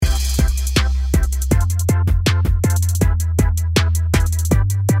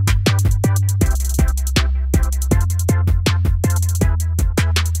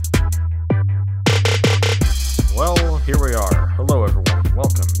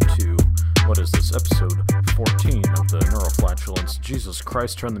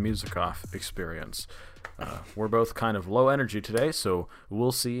Bryce turn the music off experience. We're both kind of low energy today, so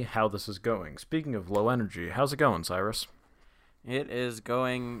we'll see how this is going. Speaking of low energy, how's it going, Cyrus? It is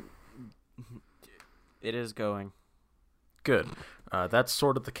going. Good. That's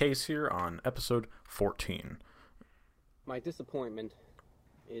sort of the case here on episode 14. My disappointment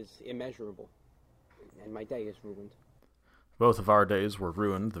is immeasurable, and my day is ruined. Both of our days were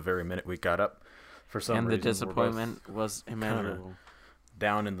ruined the very minute we got up. For some reason, and the disappointment was immeasurable.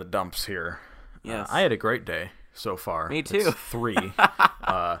 Down in the dumps here. Yes. I had a great day so far. Me too. It's 3.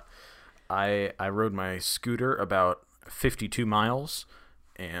 I rode my scooter about 52 miles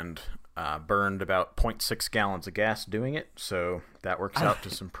and burned about 0.6 gallons of gas doing it. So that works out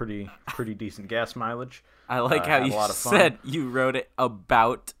to some pretty decent gas mileage. I like how you said you wrote it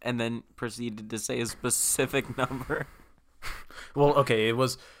about and then proceeded to say a specific number. Well, okay, it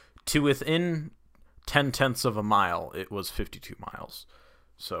was to within 0.1 of a mile. It was 52 miles.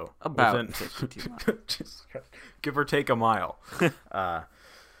 So about 52 miles. Give or take a mile.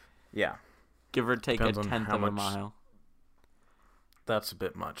 Yeah. Give or take Depends a on tenth how of a much- mile. That's a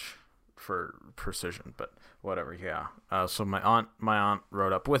bit much for precision, but whatever. Yeah. So my aunt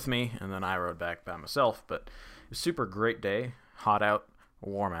rode up with me, and then I rode back by myself. But it was a super great day. Hot out,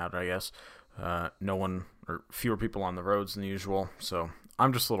 warm out, I guess. No one or fewer people on the roads than usual. So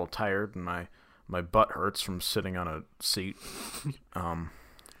I'm just a little tired, and my butt hurts from sitting on a seat.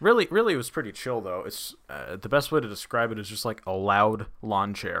 Really, it was pretty chill though. It's the best way to describe it is just like a loud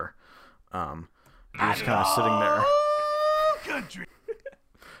lawn chair. You're just kind of sitting there. Country.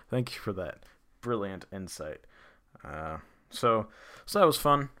 Thank you for that brilliant insight. So that was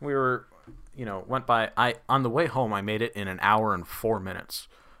fun. We were, went by. On the way home, I made it in an hour and 4 minutes.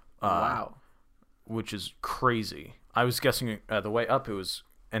 Wow, which is crazy. I was guessing the way up it was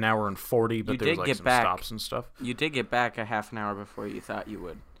an hour and 40, but there was like some stops and stuff. You did get back a half an hour before you thought you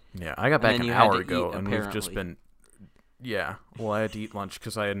would. Yeah, I got back an hour ago, and we've just apparently. been. Yeah, well, I had to eat lunch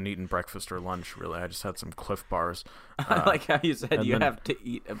because I hadn't eaten breakfast or lunch, really. I just had some Cliff Bars. I like how you said you then- have to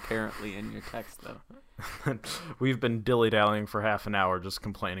eat apparently in your text, though. We've been dilly-dallying for half an hour just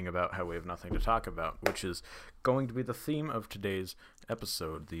complaining about how we have nothing to talk about, which is going to be the theme of today's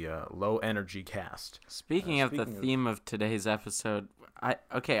episode, the low-energy cast. Speaking of the theme of today's episode, I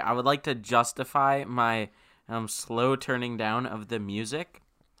would like to justify my slow turning down of the music.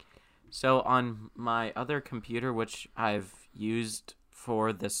 So on my other computer, which I've used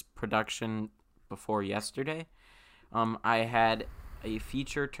for this production before yesterday, I had a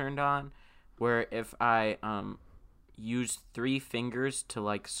feature turned on where if I use 3 fingers to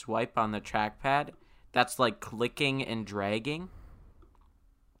like swipe on the trackpad, that's like clicking and dragging.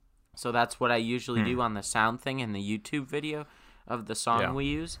 So that's what I usually do on the sound thing in the YouTube video of the song we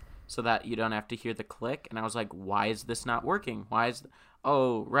use, so that you don't have to hear the click. And I was like, why is this not working?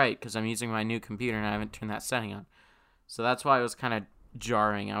 Oh, right, because I'm using my new computer and I haven't turned that setting on. So that's why it was kind of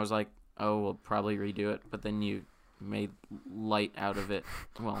jarring. I was like, oh, we'll probably redo it. But then you made light out of it.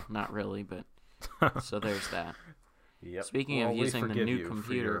 Well, not really, but so there's that. Yep. Speaking of using the new for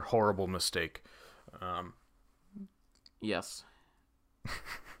computer, your horrible mistake. yes.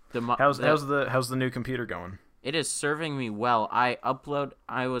 How's the new computer going? It is serving me well. I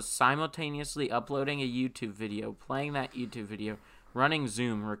was simultaneously uploading a YouTube video, playing that YouTube video, running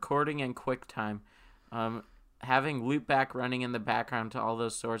Zoom, recording in QuickTime, having Loopback running in the background to all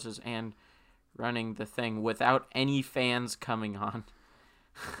those sources, and running the thing without any fans coming on.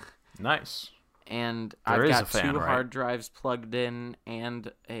 Nice. And There I've is got a fan, 2 right? hard drives plugged in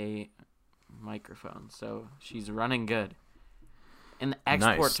and a microphone, so she's running good. And the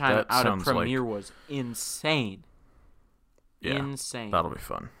export Nice. time That out of sounds like- Premiere was insane. Yeah, Insane. that'll be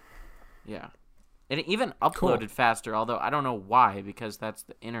fun. Yeah. And it even uploaded faster, although I don't know why, because that's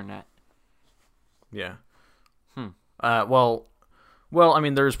the internet. Yeah. Well, I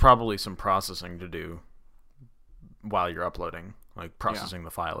mean, there's probably some processing to do while you're uploading, like processing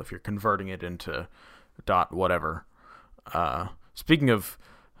the file if you're converting it into dot whatever. Speaking of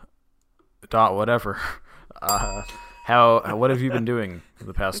dot whatever, what have you been doing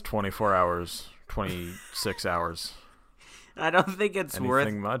the past 24 hours, 26 hours? I don't think it's Anything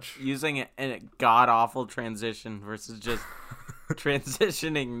worth much? using it in a god-awful transition versus just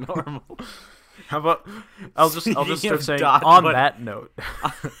transitioning normal. How about I'll just Speaking start of saying dot on what- that note.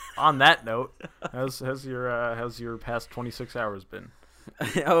 On that note, how's your past 26 hours been?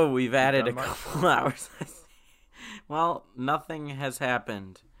 Oh, we've added a done much? couple hours. Well, nothing has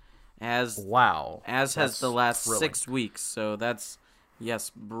happened. Wow. As has That's the last thrilling. 6 weeks, so that's, yes,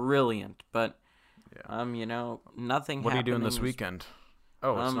 brilliant. But, nothing What are you doing happening this was- weekend?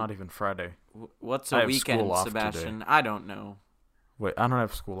 Oh, it's not even Friday. What's I a have weekend, school off Sebastian? today. I don't know. Wait, I don't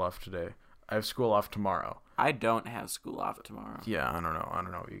have school off today. I have school off tomorrow. I don't have school off tomorrow. Yeah, I don't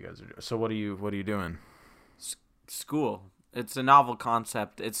know what you guys are doing. So what are you doing? School. It's a novel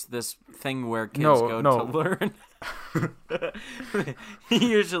concept. It's this thing where kids go to learn.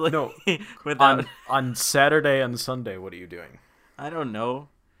 Usually, no. without on Saturday and Sunday, what are you doing? I don't know.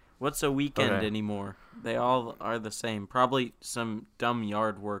 What's a weekend anymore? They all are the same. Probably some dumb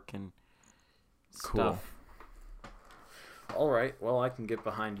yard work and stuff. Cool. All right. Well, I can get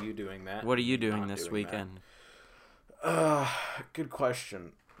behind you doing that. What are you doing this weekend? Good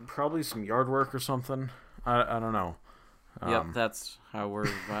question. Probably some yard work or something. I don't know. Yep, that's how we're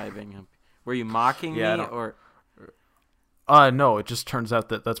vibing. Were you mocking me or? No. It just turns out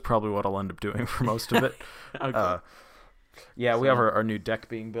that that's probably what I'll end up doing for most of it. Okay. Yeah, we have our new deck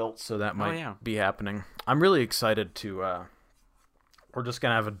being built, so that might be happening. I'm really excited to. We're just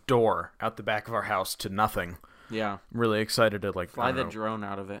gonna have a door out the back of our house to nothing. Yeah. I'm really excited to fly the drone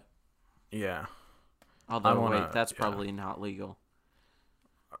out of it. Yeah. Although wait, that's probably not legal.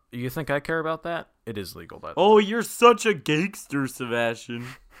 You think I care about that? It is legal. Oh, you're such a gangster, Sebastian.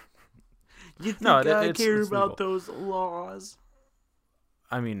 You think I care about those laws?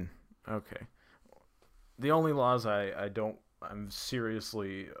 I mean, okay. The only laws I'm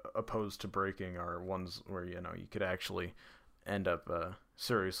seriously opposed to breaking are ones where, you could actually end up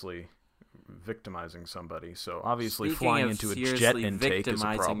seriously victimizing somebody. So obviously flying into a jet intake is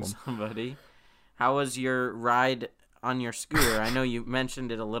a problem. Somebody. How was your ride on your scooter? I know you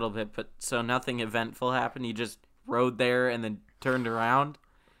mentioned it a little bit, but so nothing eventful happened? You just rode there and then turned around?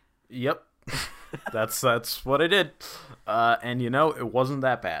 Yep. That's what I did. And it wasn't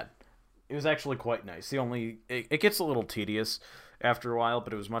that bad. It was actually quite nice. It gets a little tedious after a while,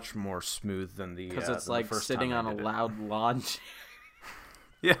 but it was much more smooth than the because it's like sitting on a loud lawn chair.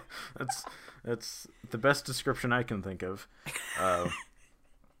 Yeah, that's the best description I can think of.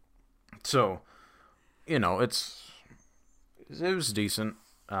 So, it was decent.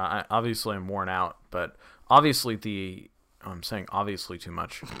 Obviously, I'm worn out, but obviously I'm saying obviously too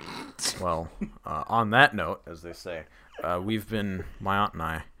much. Well, on that note, as they say, we've been, my aunt and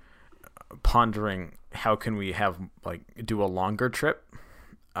I, pondering how can we do a longer trip.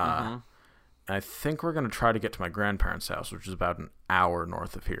 I think we're going to try to get to my grandparents' house, which is about an hour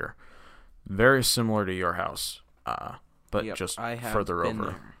north of here. Very similar to your house, but just further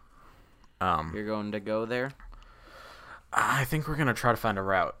over. You're going to go there? I think we're going to try to find a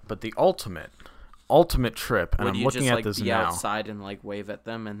route, but the ultimate trip, and I'm looking at this now. Would you just be outside and wave at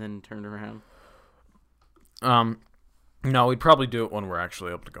them and then turn around? No, we'd probably do it when we're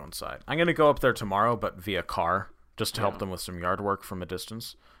actually able to go inside. I'm going to go up there tomorrow, but via car, just to help them with some yard work from a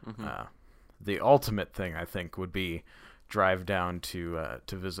distance. Mm-hmm. The ultimate thing, I think, would be drive down to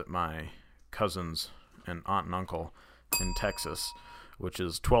visit my cousins and aunt and uncle in Texas, which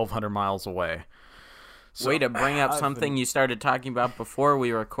is 1,200 miles away. So, way to bring up something you started talking about before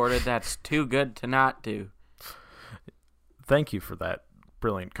we recorded that's too good to not do. Thank you for that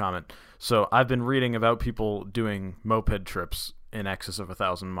brilliant comment. So I've been reading about people doing moped trips in excess of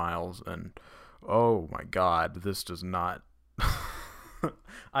 1,000 miles, and oh my god, this does not...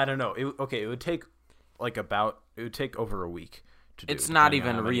 I don't know. It would take over a week to do. It's not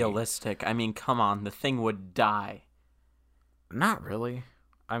even realistic. I mean, come on, the thing would die. Not really.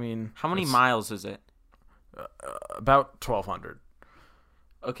 I mean... How many miles is it? About 1,200.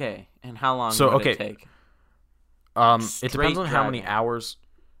 Okay, and how long would it take? It depends on how many hours.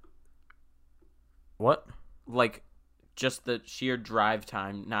 What? Just the sheer drive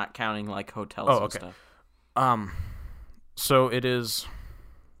time, not counting hotels and stuff. So it is.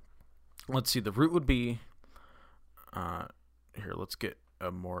 Let's see. The route would be. Here, let's get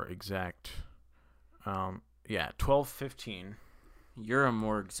a more exact. 12:15. You're a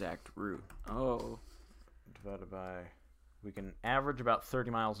more exact route. Oh. Divided by, we can average about 30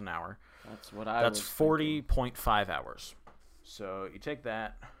 miles an hour. That's what I. That's 40.5 hours. So you take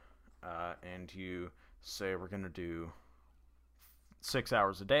that, and you say we're gonna do 6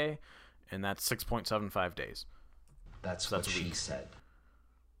 hours a day, and that's 6.75 days. That's what she said.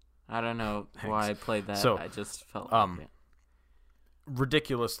 I don't know why I played that. So, I just felt like it.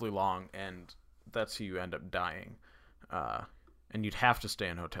 Ridiculously long, and that's how you end up dying. And you'd have to stay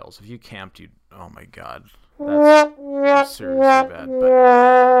in hotels. If you camped, oh my god, that's seriously bad. But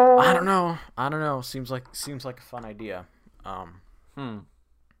I don't know. Seems like a fun idea.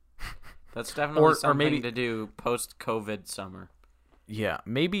 That's definitely something to do post-COVID summer. Yeah,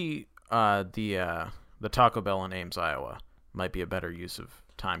 maybe the Taco Bell in Ames, Iowa, might be a better use of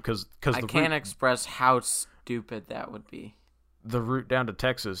time because I can't express how stupid that would be. The route down to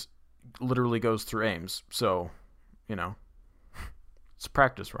Texas literally goes through Ames, so It's a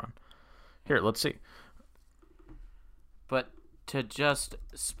practice run. Here, let's see. But to just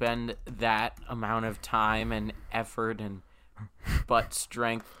spend that amount of time and effort and butt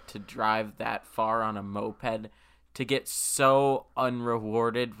strength to drive that far on a moped, to get so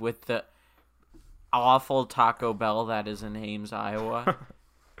unrewarded with the awful Taco Bell that is in Ames, Iowa.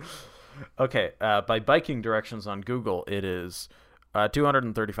 Okay, by biking directions on Google, it is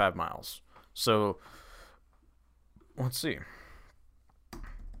 235 miles. So, let's see.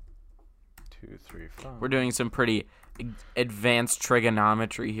 2, 3, 5. We're doing some pretty advanced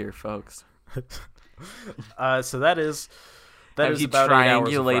trigonometry here, folks. So that is Have you about 8 hours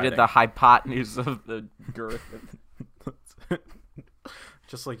of triangulated riding. the hypotenuse of the girth?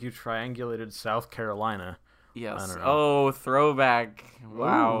 Just like you triangulated South Carolina. I Yes. don't know. Oh, throwback.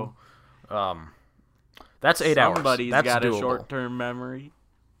 Wow. That's 8 hours. Somebody's That's got doable. a short-term memory.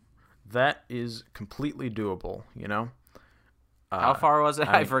 That is completely doable, you know? How far was it?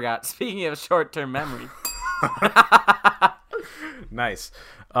 I I forgot. Speaking of short-term memory. Nice.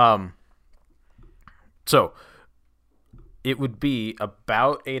 So it would be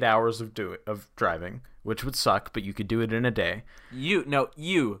about 8 hours of driving, which would suck, but you could do it in a day. You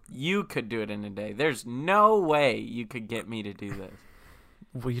could do it in a day. There's no way you could get me to do this.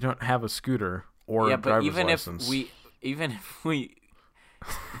 Well, you don't have a scooter or Yeah, a but driver's even license. if we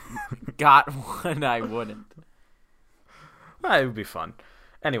got one, I wouldn't. It would be fun.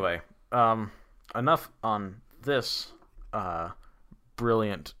 Anyway, enough on this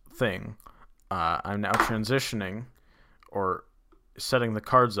brilliant thing. I'm now transitioning, or setting the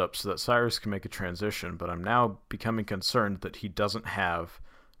cards up so that Cyrus can make a transition, but I'm now becoming concerned that he doesn't have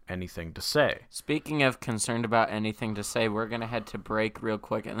anything to say. Speaking of concerned about anything to say, we're going to head to break real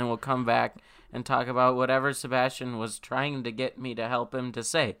quick, and then we'll come back and talk about whatever Sebastian was trying to get me to help him to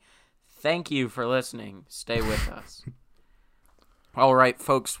say. Thank you for listening. Stay with us. All right,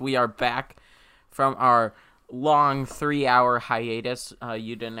 folks, we are back from our long 3-hour hiatus.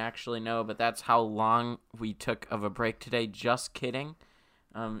 You didn't actually know, but that's how long we took of a break today. Just kidding.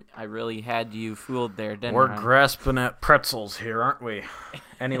 I really had you fooled there, didn't We're I? grasping at pretzels here, aren't we?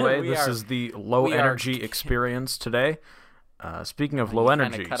 Anyway, this is the low we are- energy experience today. Speaking of low you kinda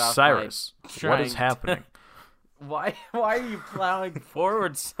energy, cut off Cyrus, my what trying is to- happening? Why are you plowing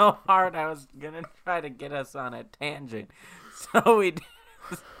forward so hard? I was going to try to get us on a tangent. So we...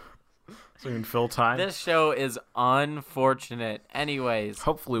 So you can fill time? This show is unfortunate. Anyways.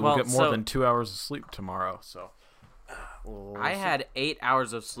 Hopefully we'll well, get more so than 2 hours of sleep tomorrow. So I had 8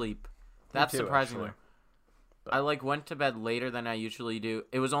 hours of sleep. That's too, surprising. actually. I went to bed later than I usually do.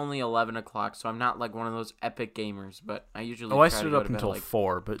 It was only 11 o'clock, so I'm not like one of those epic gamers, but I usually I try to stood go up to bed, until like,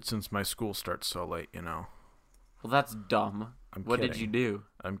 4, but since my school starts so late, you know. Well, that's dumb. I'm What did kidding. you do?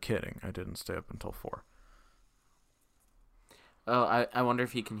 I'm kidding. I didn't stay up until 4. Oh, I wonder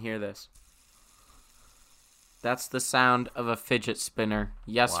if you can hear this. That's the sound of a fidget spinner.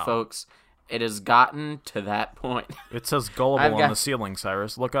 Yes, Wow. folks, it has gotten to that point. It says gullible I've on got- the ceiling,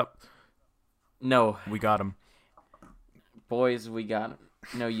 Cyrus. Look up. No, We got him. boys, we got him.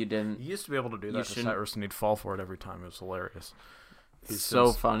 No, you didn't. You used to be able to do that to shouldn't- Cyrus, and he'd fall for it every time. It was hilarious.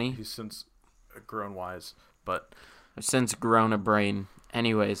 So funny. He's since grown wise, but I've since grown a brain.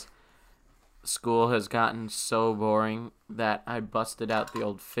 Anyways, school has gotten so boring that I busted out the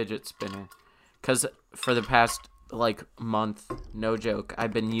old fidget spinner. Because for the past, month, no joke,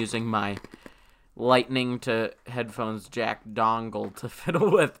 I've been using my lightning to headphones jack dongle to fiddle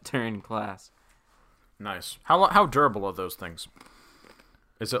with during class. nice. How durable are those things?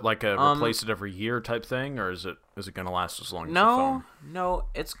 Is it like a replace it every year type thing, or is it going to last as long as the phone? No,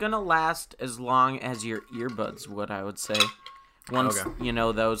 it's going to last as long as your earbuds would, I would say. Once, Okay.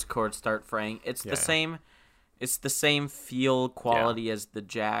 those cords start fraying. It's Yeah. the same... It's the same feel quality as the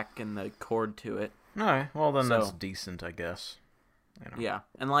jack and the cord to it. All right. Well, then that's So- decent, I guess. You know. Yeah,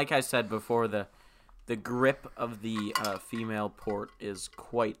 and like I said before, the grip of the female port is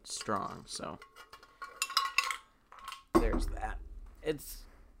quite strong. So there's that.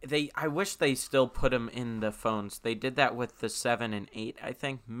 I wish they still put them in the phones. They did that with the 7 and 8, I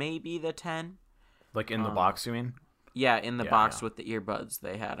think. Maybe the 10. Like in the box, you mean? Yeah, in the Yeah, box yeah. with the earbuds,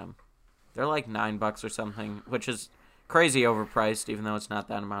 they had them. They're like $9 or something, which is crazy overpriced, even though it's not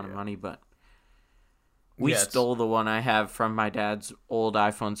that amount of money. But we Yeah, it's- stole the one I have from my dad's old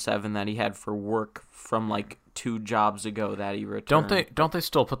iPhone 7 that he had for work from 2 jobs ago that he returned. Don't they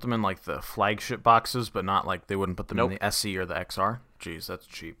still put them in like the flagship boxes, but not like they wouldn't put them Nope. in the SE or the XR? Jeez, that's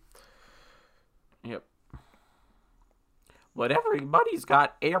cheap. Yep. But everybody's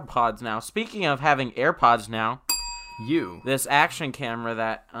got AirPods now. Speaking of having AirPods now, this action camera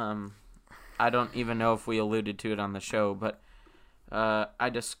that I don't even know if we alluded to it on the show, but I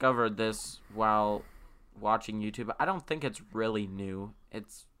discovered this while watching YouTube. I don't think it's really new.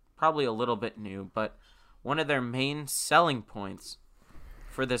 It's probably a little bit new, but one of their main selling points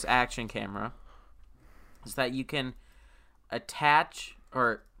for this action camera is that you can attach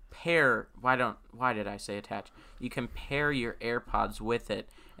or pair. Why did I say attach? You can pair your AirPods with it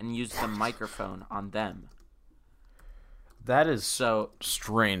and use the microphone on them. That is So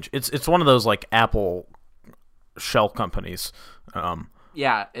strange. It's one of those like Apple shell companies.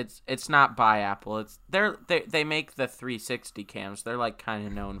 yeah, it's not by Apple. It's they make the 360 cams. They're like kind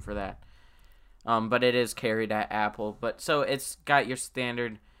of known for that. But it is carried at Apple. But so it's got your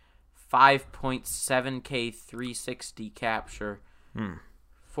standard 5.7K 360 capture,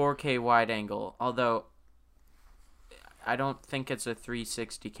 4K wide angle. Although I don't think it's a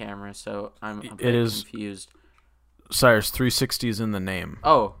 360 camera, so I'm a bit confused. Cyrus, 360 is in the name.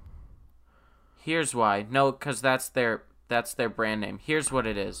 Oh, here's why. No, because that's their brand name. Here's what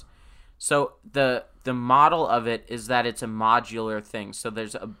it is. So the model of it is that it's a modular thing. So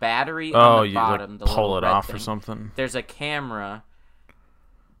there's a battery on the bottom. Like the pull it off thing. or something. There's a camera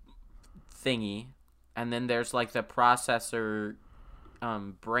thingy, and then there's like the processor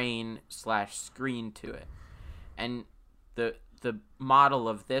brain / screen to it. And the model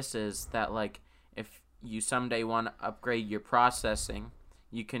of this is that like if you someday want to upgrade your processing,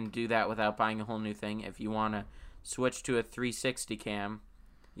 you can do that without buying a whole new thing. If you want to switch to a 360 cam,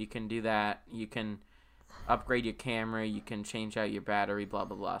 you can do that. You can upgrade your camera. You can change out your battery, blah,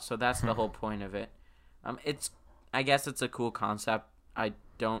 blah, blah. So that's the whole point of it. I guess it's a cool concept. I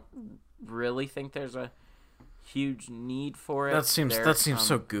don't really think there's a huge need for it. That seems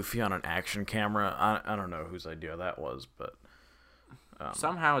so goofy on an action camera. I don't know whose idea that was, but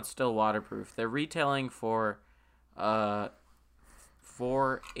somehow it's still waterproof. They're retailing for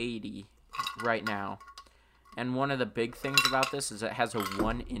 $480 right now. And one of the big things about this is it has a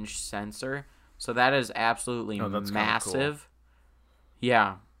 1-inch sensor. So that is absolutely massive. Cool.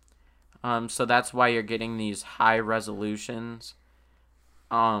 Yeah. So that's why you're getting these high resolutions.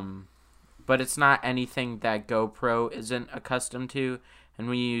 But it's not anything that GoPro isn't accustomed to. And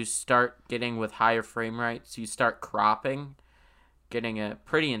when you start getting with higher frame rates, you start cropping. Getting a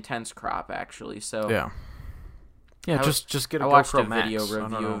pretty intense crop, actually. So yeah, just get a GoPro Max. I watched a Max. video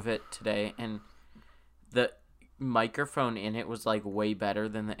review of it today, and the microphone in it was like way better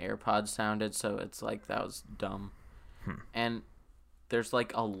than the AirPods sounded. So it's like that was dumb. And there's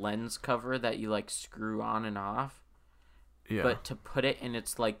like a lens cover that you like screw on and off. Yeah. But to put it in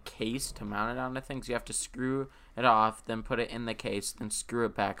its like case to mount it onto things, you have to screw it off, then put it in the case, then screw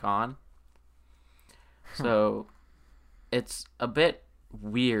it back on. So it's a bit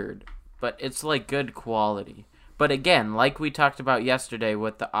weird, but it's like good quality. But again, like we talked about yesterday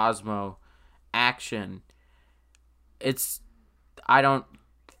with the Osmo Action, I don't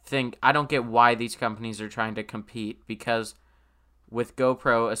get why these companies are trying to compete, because with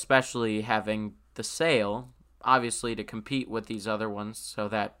GoPro especially having the sale, obviously to compete with these other ones so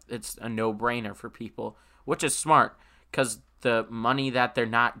that it's a no-brainer for people, which is smart because the money that they're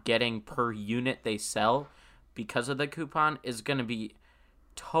not getting per unit they sell because of the coupon is going to be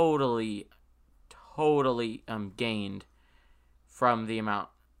totally gained from the amount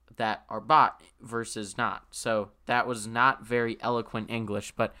that are bought versus not. So that was not very eloquent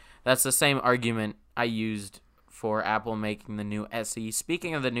English, but that's the same argument I used for Apple making the new SE.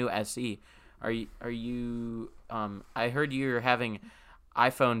 Speaking of the new SE, are you I heard you're having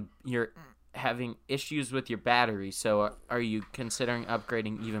you're having issues with your battery, so are you considering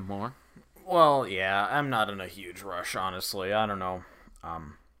upgrading even more? Well, yeah, I'm not in a huge rush, honestly. I don't know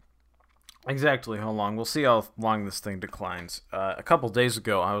exactly how long. We'll see how long this thing declines. A couple days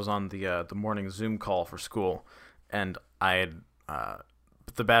ago, I was on the morning Zoom call for school, and I had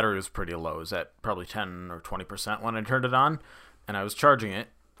the battery was pretty low. It was at probably 10 or 20% when I turned it on, and I was charging it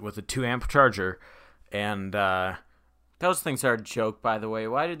with a 2-amp charger, and those things are a joke, by the way.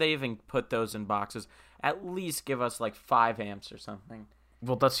 Why did they even put those in boxes? At least give us like 5 amps or something.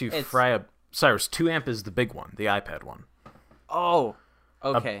 Well, that's fry a... Cyrus, 2-amp is the big one, the iPad one. Oh,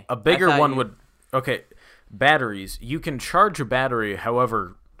 okay. A bigger one would... Okay, batteries. You can charge a battery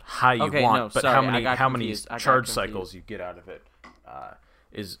however high you want, but sorry, how many charge cycles you get out of it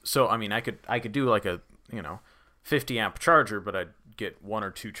is... So, I mean, I could do like a, 50-amp charger, but I'd get 1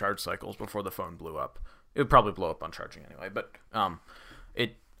 or 2 charge cycles before the phone blew up. It would probably blow up on charging anyway, but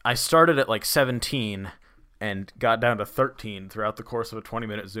I started at like 17 and got down to 13 throughout the course of a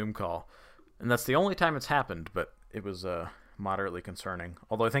 20-minute Zoom call. And that's the only time it's happened, but it was moderately concerning.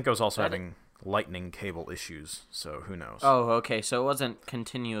 Although I think I was also having lightning cable issues, so who knows. Oh, okay, so it wasn't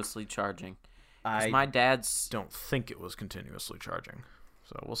continuously charging. My dad's don't think it was continuously charging.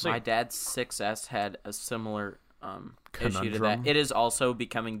 So we'll see. My dad's 6S had a similar issue to that. Conundrum. It is also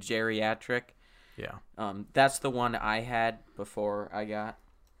becoming geriatric. Yeah. That's the one I had before I got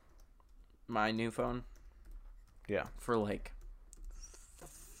my new phone Yeah. for like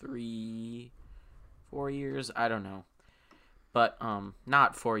 3-4 years. I don't know. But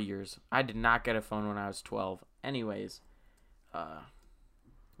not 4 years. I did not get a phone when I was 12. Anyways,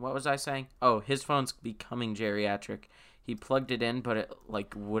 what was I saying? Oh, his phone's becoming geriatric. He plugged it in, but it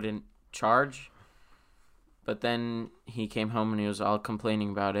like wouldn't charge. But then he came home and he was all complaining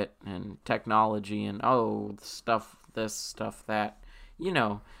about it and technology and stuff this, stuff that, you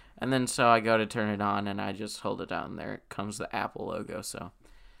know. And then so I go to turn it on and I just hold it down. There comes the Apple logo. So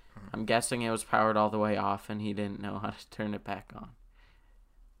I'm guessing it was powered all the way off and he didn't know how to turn it back on.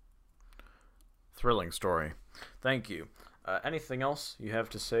 Thrilling story. Thank you. Anything else you have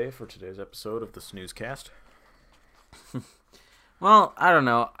to say for today's episode of the Snoozecast? Well, I don't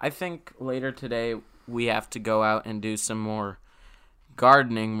know. I think later today we have to go out and do some more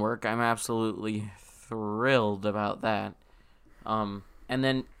gardening work. I'm absolutely thrilled about that. And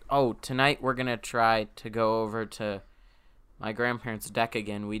then, tonight we're going to try to go over to my grandparents' deck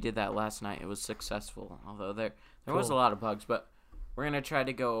again. We did that last night. It was successful, although there was a lot of bugs. But we're going to try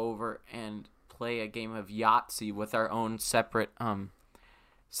to go over and play a game of Yahtzee with our own separate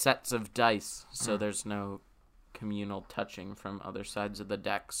sets of dice. So there's no communal touching from other sides of the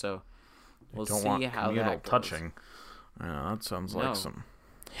deck. So we'll Don't see want how communal that goes. touching. Yeah, that sounds like some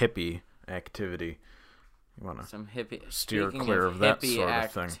hippie activity. You want to Some hippie. steer Speaking clear of that hippie sort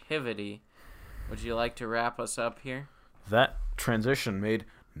of thing. activity, would you like to wrap us up here? That transition made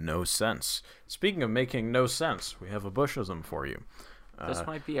no sense. Speaking of making no sense, we have a Bushism for you. This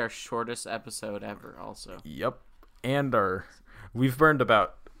might be our shortest episode ever. Also, Yep. And we've burned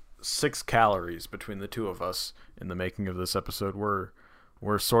about 6 calories between the two of us in the making of this episode.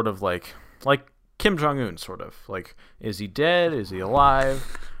 We're sort of like Kim Jong-un, sort of. Like, is he dead? Is he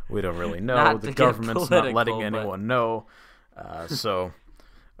alive? We don't really know. Not The to get government's not letting political, but- anyone know. So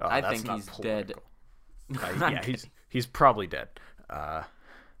I that's think not he's political. dead. Yeah, he's probably dead.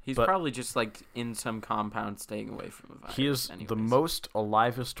 He's but- probably just like in some compound staying away from the virus. He is anyways. the most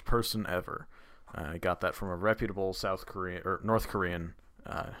alivest person ever. I got that from a reputable North Korean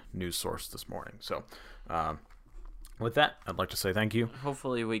news source this morning. So, with that, I'd like to say thank you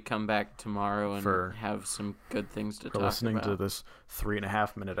Hopefully, we come back tomorrow and For- have some good things to for talk listening about. to this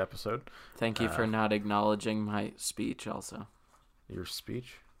 3.5-minute episode. Thank you for not acknowledging my speech. Also, Your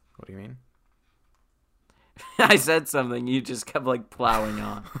speech? What do you mean? I said something. You just kept like plowing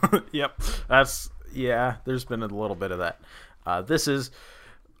on. Yep. There's been a little bit of that. This is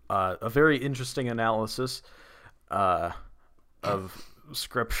a very interesting analysis of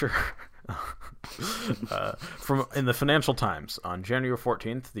scripture from in the Financial Times on January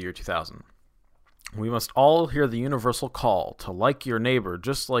 14th, the year 2000. We must all hear the universal call to like your neighbor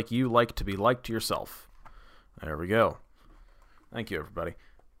just like you like to be liked yourself. There we go. Thank you, everybody.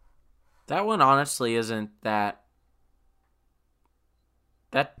 That one honestly isn't that.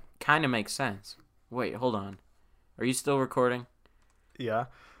 That kind of makes sense. Wait, hold on. Are you still recording? Yeah.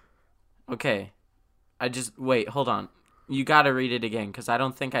 Okay. Wait, hold on. You gotta read it again, because I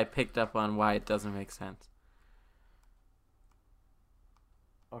don't think I picked up on why it doesn't make sense.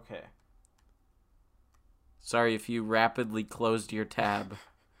 Okay. Sorry if you rapidly closed your tab.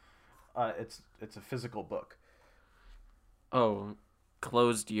 It's a physical book. Oh,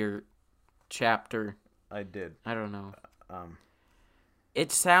 closed your chapter. I did. I don't know. Um.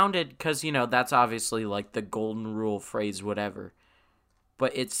 It sounded, because, that's obviously like the golden rule phrase, whatever.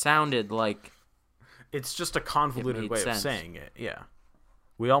 But it sounded like... It's just a convoluted made way sense. of saying it, yeah.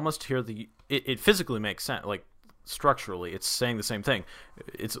 We all must hear it physically makes sense, like, structurally, it's saying the same thing.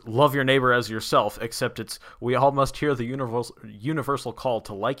 It's love your neighbor as yourself, except we all must hear the universal call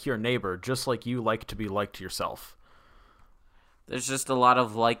to like your neighbor just like you like to be liked yourself. There's just a lot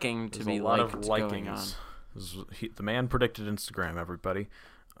of liking to There's be a lot liked of going on. likings. The man predicted Instagram, everybody.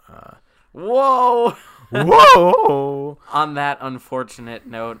 Whoa! Whoa! On that unfortunate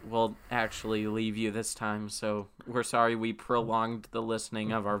note, we'll actually leave you this time, so we're sorry we prolonged the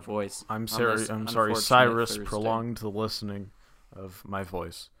listening of our voice. I'm on sorry. this I'm sorry. unfortunate Cyrus Thursday. prolonged the listening of my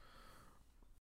voice.